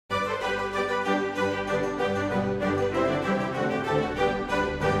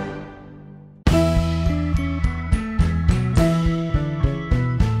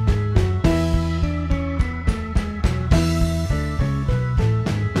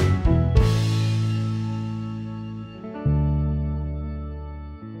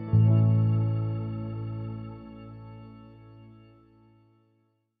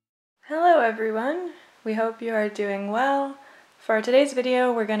everyone, we hope you are doing well. For today's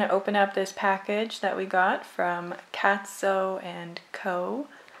video we're going to open up this package that we got from Catso Co.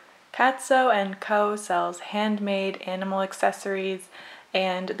 Catso Co sells handmade animal accessories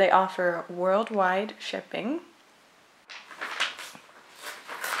and they offer worldwide shipping.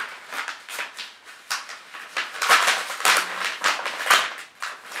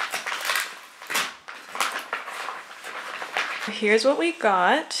 Here's what we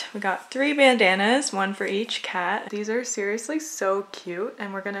got. We got 3 bandanas, one for each cat. These are seriously so cute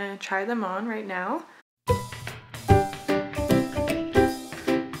and we're gonna try them on right now.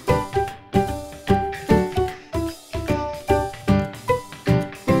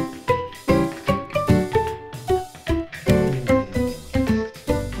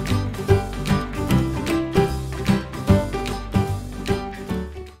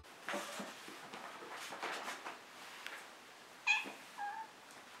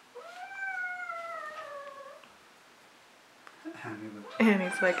 And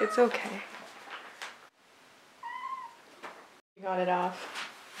he's like, it's okay. We got it off.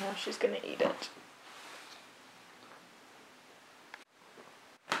 Now she's gonna eat it.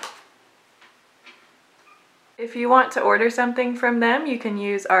 If you want to order something from them, you can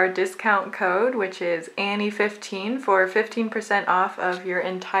use our discount code, which is Annie15 for 15% off of your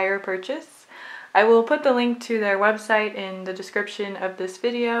entire purchase. I will put the link to their website in the description of this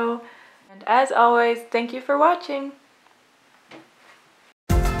video. And as always, thank you for watching!